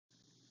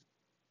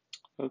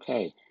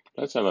Okay,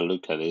 let's have a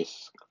look at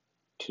these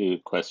two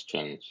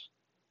questions,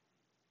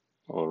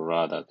 or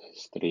rather,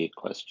 there's three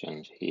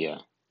questions here.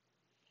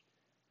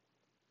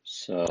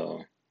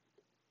 So,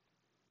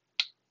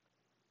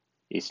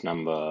 it's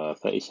number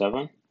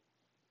 37,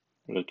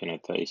 looking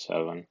at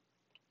 37,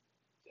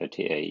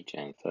 38,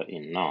 and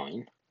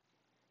 39.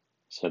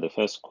 So the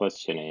first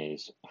question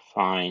is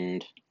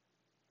find,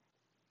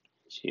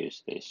 let's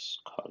use this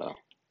color.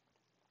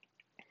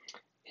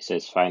 It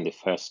says find the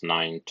first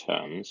 9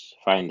 terms,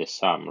 find the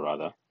sum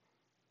rather,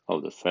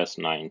 of the first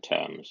 9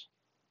 terms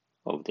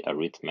of the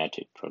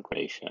arithmetic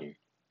progression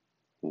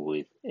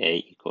with a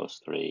equals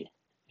 3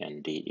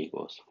 and d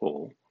equals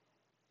 4.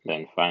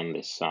 Then find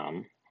the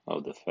sum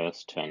of the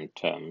first 10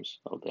 terms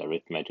of the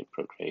arithmetic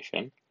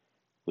progression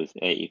with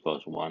a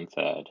equals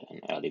 1/3 and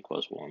l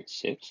equals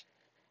 1/6.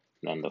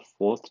 Then the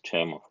fourth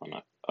term of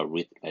an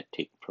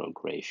arithmetic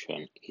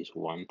progression is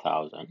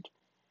 1000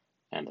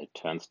 and the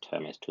 10th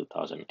term is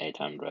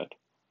 2800.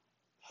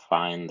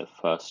 Find the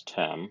first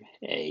term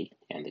a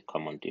and the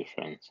common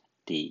difference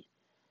d.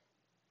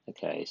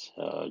 Okay,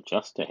 so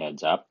just a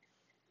heads up,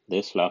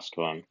 this last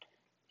one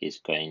is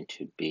going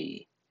to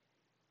be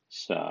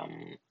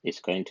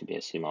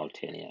a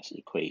simultaneous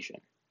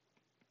equation.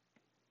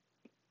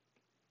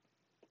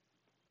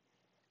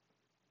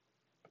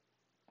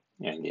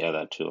 And the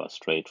other two are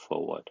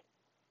straightforward.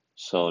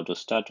 So to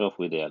start off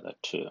with the other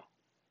two,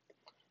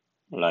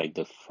 like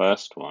the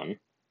first one,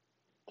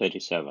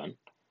 37,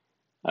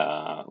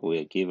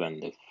 we're given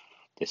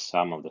the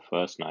sum of the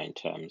first 9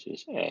 terms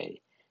is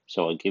a.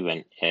 So we're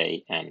given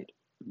a and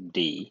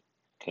d.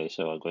 Okay,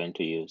 so we're going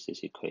to use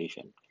this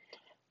equation,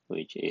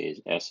 which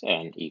is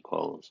Sn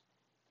equals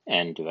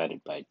n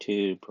divided by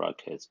 2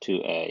 brackets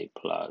 2a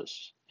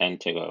plus n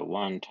take away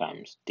 1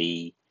 times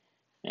d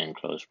and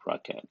close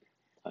bracket.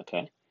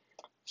 Okay,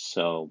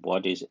 so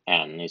what is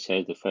n? It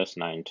says the first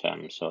 9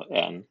 terms, so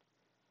n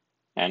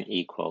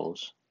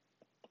equals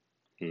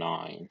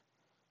 9,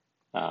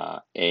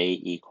 a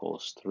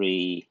equals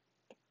 3,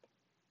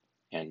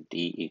 and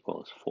d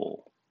equals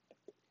 4.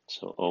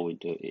 So all we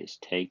do is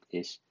take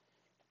this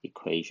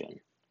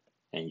equation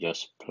and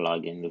just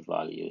plug in the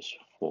values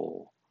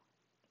for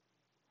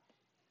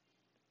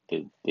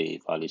the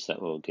values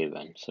that were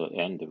given. So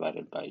n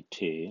divided by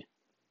 2,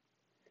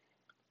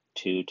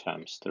 2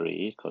 times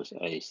 3, because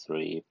a is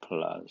 3,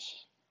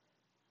 plus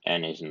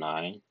n is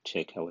 9,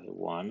 take away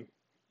 1,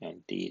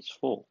 and d is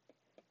 4,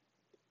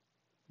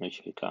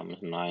 which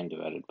becomes 9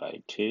 divided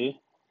by 2,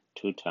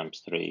 2 times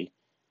 3.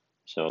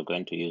 So we're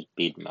going to use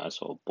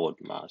BIDMAS or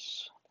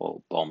BODMAS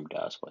or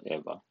BOMDAS,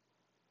 whatever.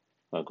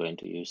 We're going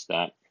to use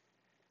that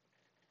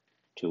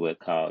to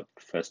work out,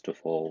 first of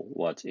all,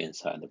 what's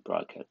inside the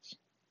brackets.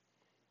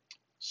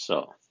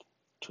 So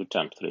 2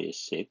 times 3 is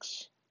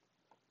 6,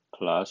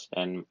 plus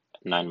n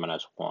 9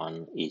 minus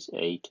 1 is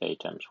 8, 8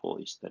 times 4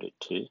 is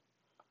 32.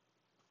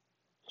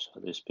 So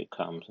this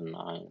becomes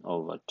 9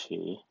 over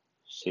 2,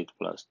 6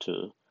 plus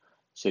 2,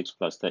 6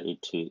 plus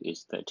 32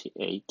 is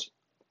 38.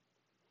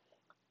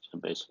 So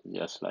basically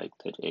just like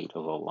 38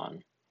 over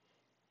 1.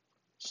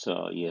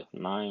 So you have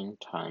 9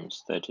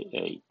 times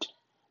 38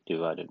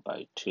 divided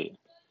by 2.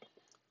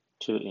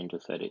 2 into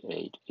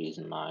 38 is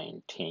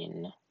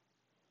 19.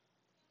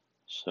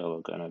 So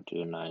we're going to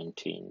do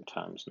 19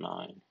 times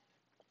 9,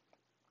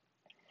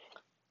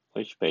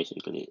 which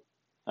basically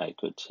I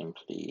could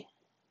simply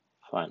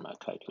find my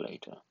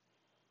calculator.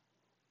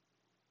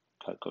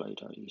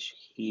 Calculator is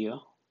here.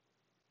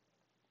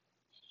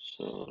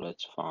 So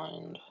let's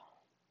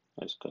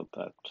go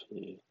back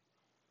to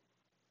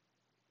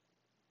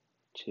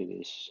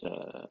this,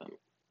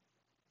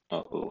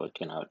 we're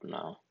working out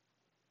now.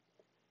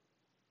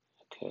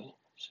 Okay,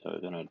 so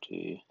we're going to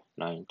do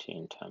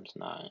 19 times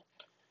 9,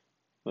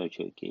 which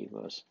will give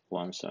us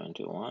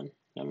 171.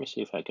 Let me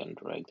see if I can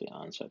drag the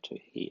answer to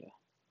here.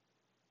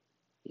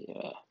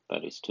 Yeah,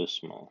 but it's too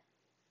small.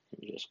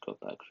 Let me just go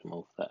back,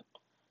 remove that.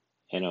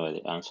 Anyway,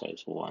 the answer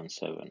is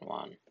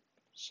 171.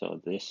 So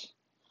this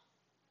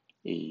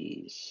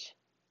is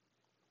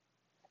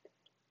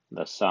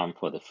the sum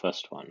for the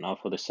first one. Now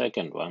for the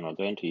second one, we're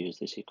going to use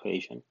this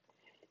equation.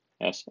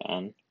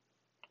 Sn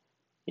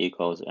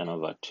equals n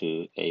over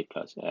 2 a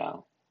plus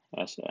l.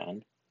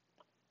 Sn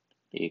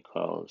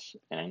equals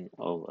n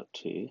over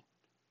 2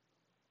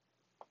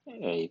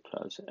 a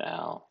plus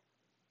l.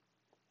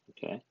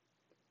 Okay,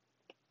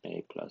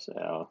 a plus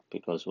l,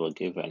 because we're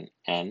given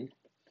n,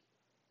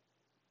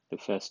 the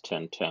first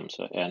 10 terms,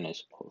 so n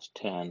is equals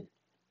 10,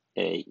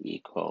 a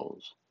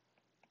equals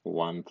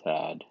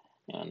 1/3,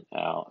 and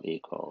l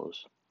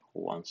equals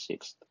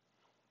 1/6.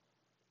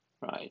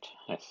 Right,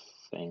 I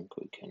think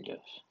we can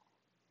just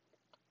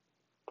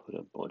put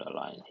a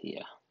borderline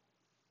here.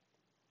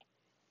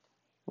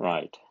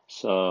 Right,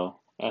 so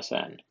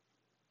Sn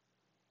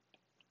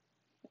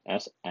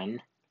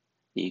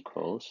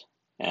equals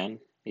n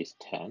is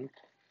 10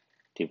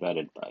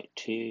 divided by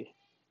 2,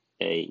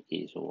 a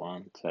is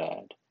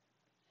 1/3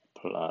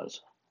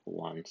 plus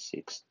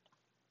 1/6,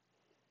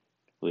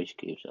 which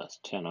gives us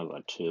 10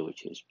 over 2,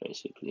 which is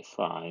basically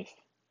 5.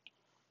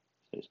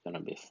 So it's going to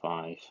be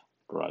 5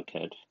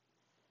 bracket.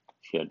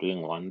 If you're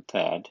doing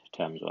 1/3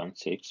 times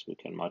 1/6, we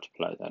can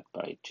multiply that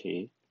by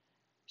 2.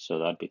 So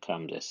that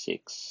becomes a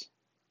 6.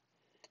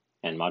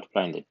 And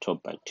multiplying the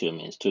top by 2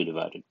 means 2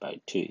 divided by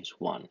 2 is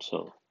 1.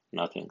 So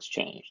nothing's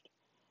changed.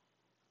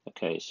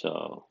 Okay,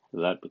 so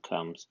that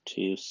becomes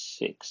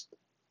 2/6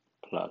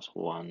 plus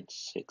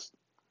 1/6,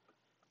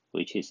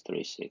 which is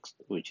 3/6,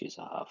 which is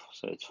a half.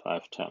 So it's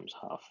 5 times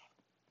half,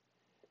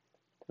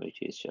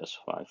 which is just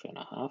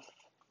 5.5,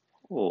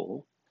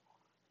 or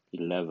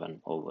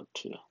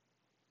 11/2.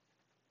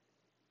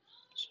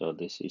 So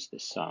this is the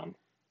sum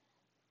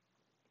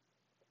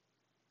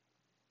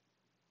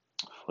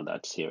for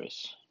that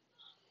series.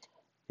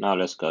 Now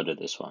let's go to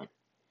this one.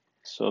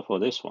 So for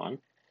this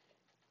one,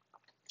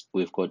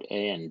 we've got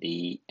A and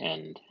D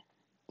and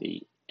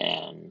the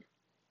N.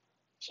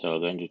 So we're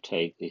going to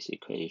take this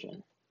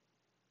equation.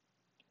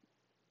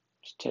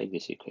 Let's take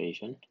this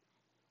equation,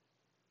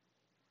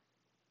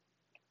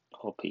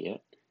 copy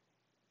it,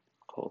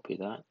 copy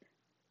that,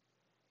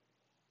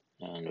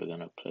 and we're going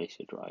to place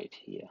it right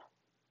here.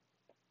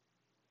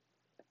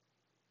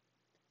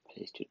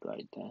 Paste it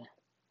right there.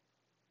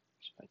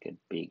 Let's make it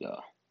bigger.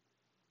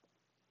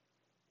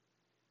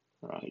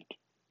 Right,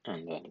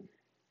 and then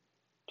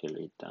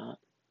delete that.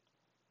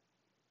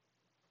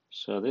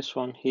 So this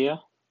one here.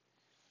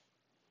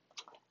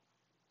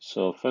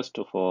 So first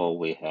of all,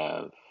 we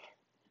have,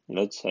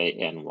 let's say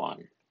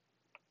N1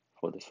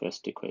 for the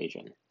first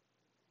equation.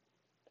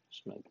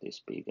 Let's make this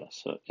bigger.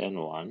 So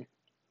N1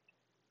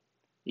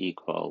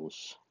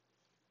 equals,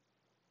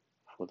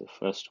 for the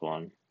first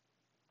one,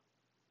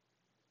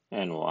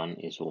 N1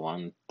 is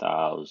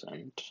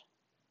 1000.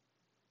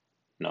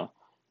 No,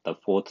 the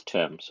fourth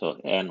term. So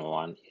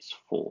N1 is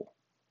 4.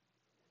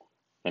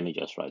 Let me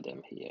just write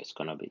them here. It's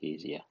going to be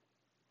easier.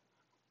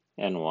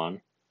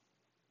 N1,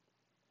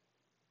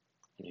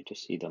 I need to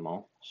see them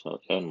all. So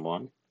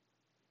N1,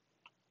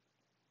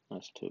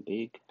 that's too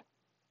big.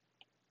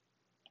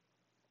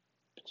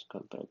 Let's go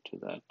back to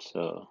that.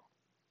 So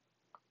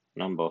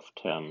number of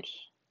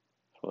terms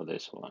for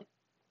this one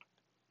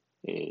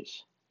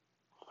is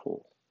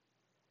 4.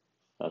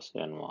 That's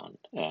N1.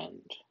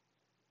 And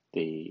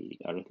the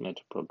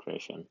arithmetic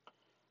progression,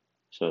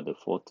 so the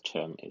fourth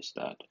term is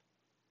that,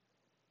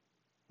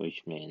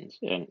 which means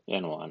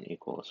N1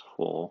 equals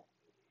 4,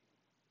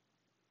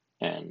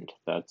 and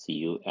that's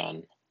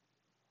UN,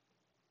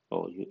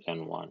 or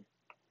UN1,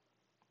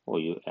 or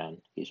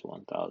UN is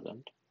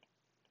 1000.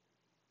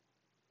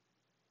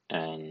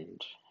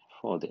 And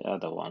for the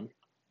other one,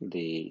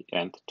 the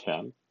nth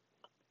term,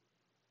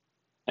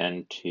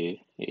 N2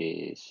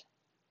 is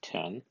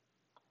 10,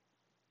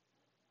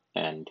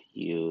 and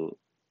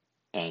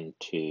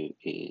UN2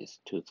 is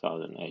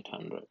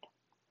 2800.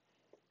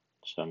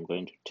 So I'm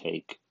going to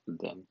take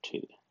them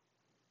two.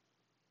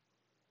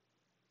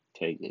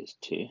 Take these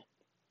two,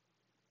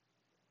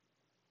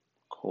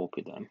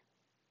 copy them,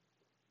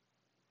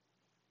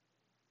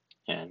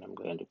 and I'm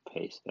going to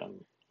paste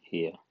them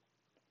here.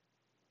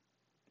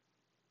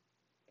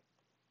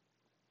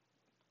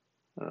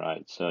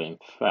 Right, so in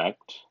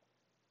fact,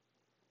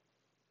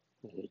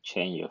 there's a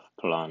change of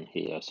plan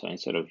here. So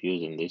instead of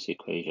using this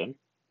equation,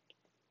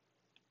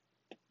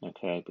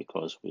 okay,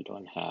 because we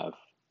don't have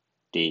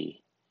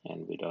D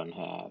and we don't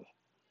have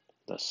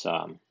the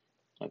sum,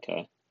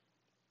 okay,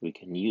 we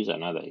can use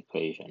another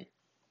equation.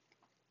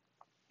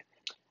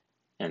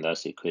 And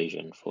that's the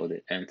equation for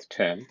the nth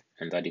term,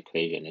 and that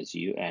equation is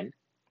UN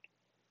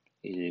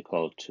is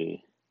equal to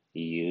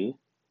U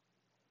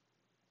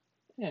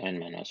n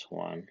minus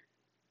 1.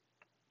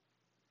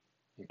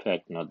 In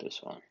fact, not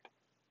this one.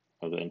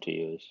 We're going to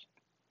use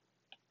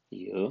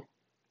U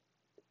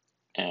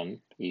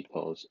n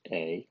equals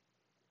A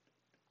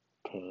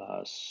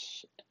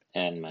plus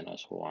n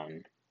minus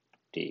 1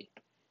 D.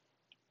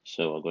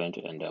 So we're going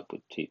to end up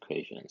with two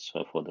equations.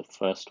 So for the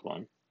first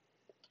one,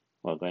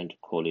 we're going to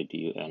call it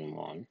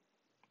UN1.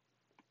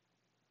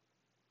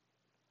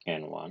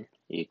 N1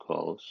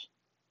 equals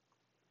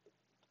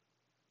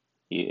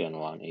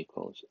UN1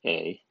 equals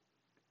A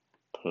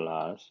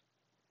plus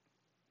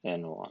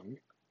N1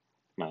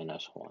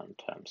 minus 1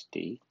 times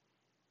D,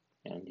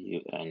 and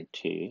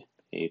UN2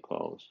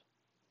 equals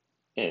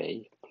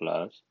A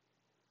plus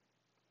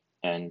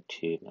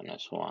N2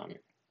 minus 1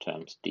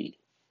 times D.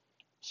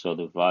 So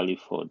the value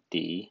for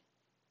D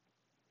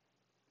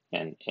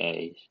and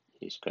A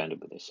is going to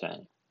be the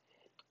same.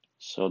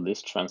 So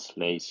this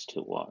translates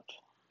to what?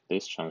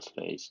 This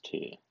translates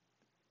to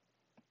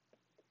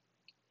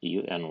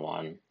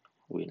UN1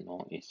 we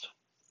know is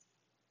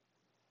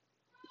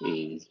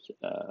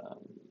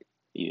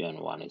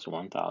UN1 is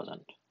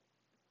 1000.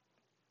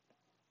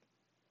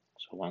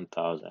 So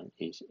 1000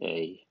 is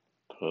A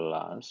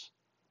plus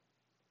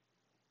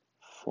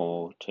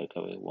 4 take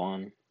away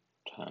 1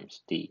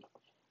 times D,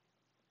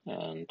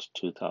 and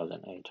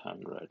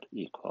 2800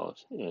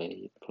 equals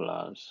A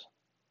plus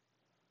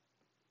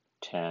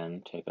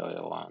 10 take away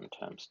 1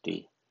 times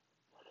D.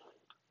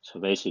 So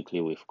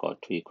basically we've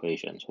got two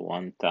equations.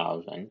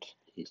 1000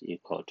 is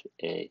equal to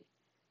A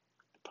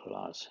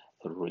plus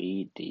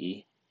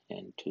 3D,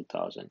 and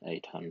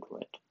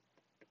 2800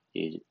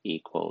 is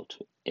equal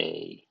to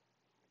A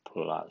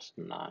plus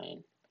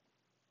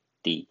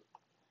 9D.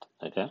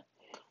 Okay?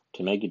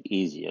 To make it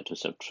easier to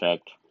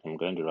subtract, I'm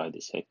going to write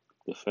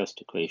the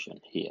first equation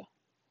here.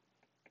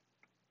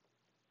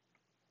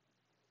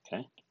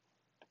 Okay?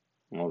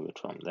 Move it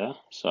from there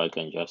so I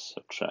can just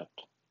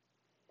subtract.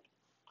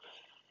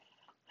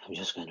 I'm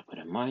just going to put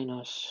a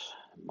minus,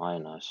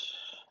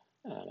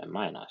 and a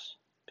minus,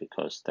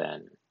 because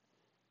then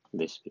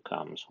this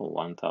becomes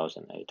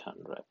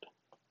 1,800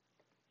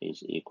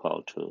 is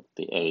equal to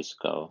the A's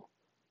go,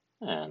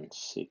 and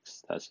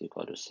 6, that's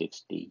equal to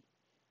 6D,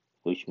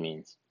 which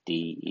means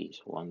D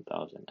is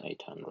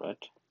 1,800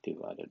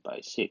 divided by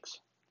 6,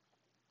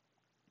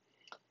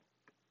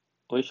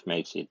 which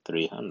makes it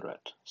 300.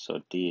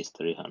 So D is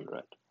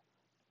 300.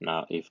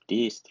 Now, if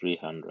D is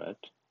 300,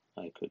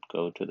 I could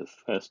go to the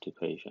first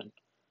equation.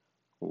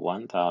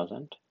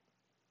 1,000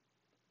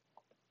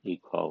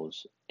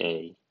 equals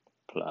A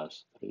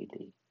plus 3D,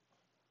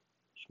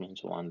 which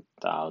means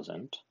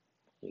 1,000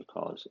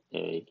 equals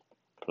A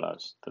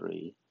plus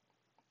 3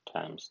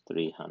 times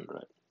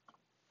 300.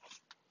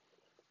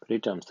 3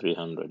 times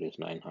 300 is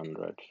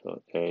 900,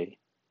 so A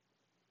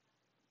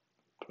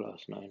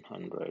plus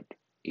 900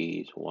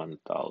 is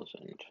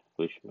 1,000,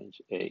 which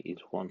means A is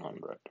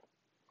 100.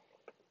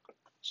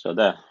 So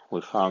there,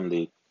 we found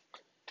the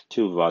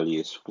two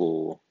values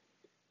for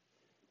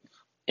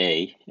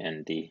A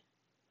and D.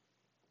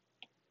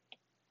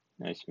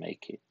 Let's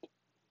make it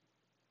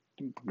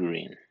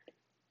green.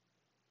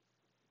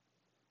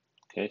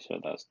 Okay, so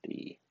that's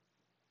D,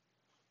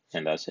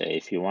 and that's A.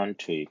 If you want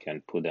to, you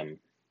can put them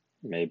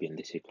maybe in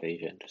this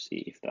equation to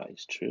see if that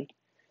is true.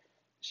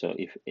 So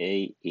if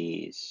A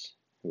is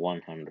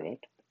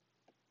 100,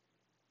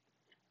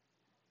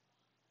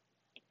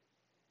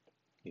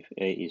 if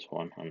A is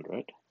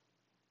 100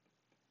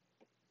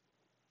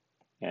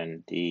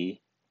 and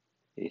D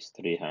is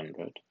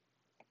 300,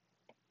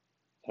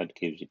 that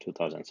gives you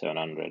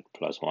 2,700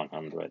 plus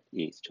 100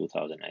 is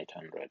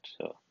 2,800.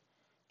 So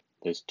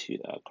these two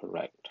are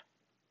correct.